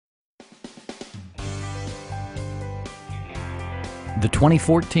The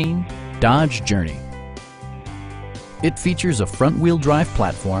 2014 Dodge Journey. It features a front-wheel drive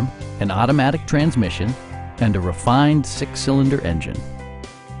platform, an automatic transmission, and a refined 6-cylinder engine.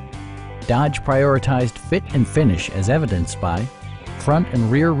 Dodge prioritized fit and finish as evidenced by front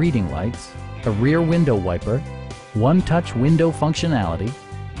and rear reading lights, a rear window wiper, one-touch window functionality,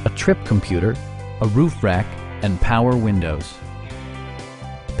 a trip computer, a roof rack, and power windows.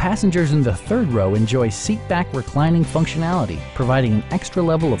 Passengers in the third row enjoy seat-back reclining functionality, providing an extra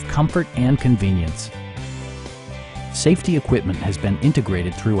level of comfort and convenience. Safety equipment has been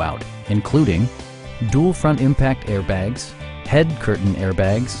integrated throughout, including dual front impact airbags, head curtain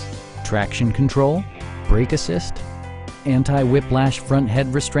airbags, traction control, brake assist, anti-whiplash front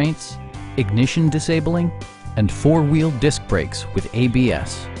head restraints, ignition disabling, and four-wheel disc brakes with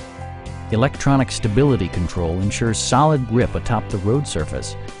ABS. Electronic stability control ensures solid grip atop the road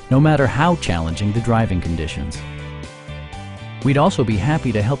surface, no matter how challenging the driving conditions. We'd also be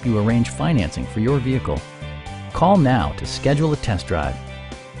happy to help you arrange financing for your vehicle. Call now to schedule a test drive.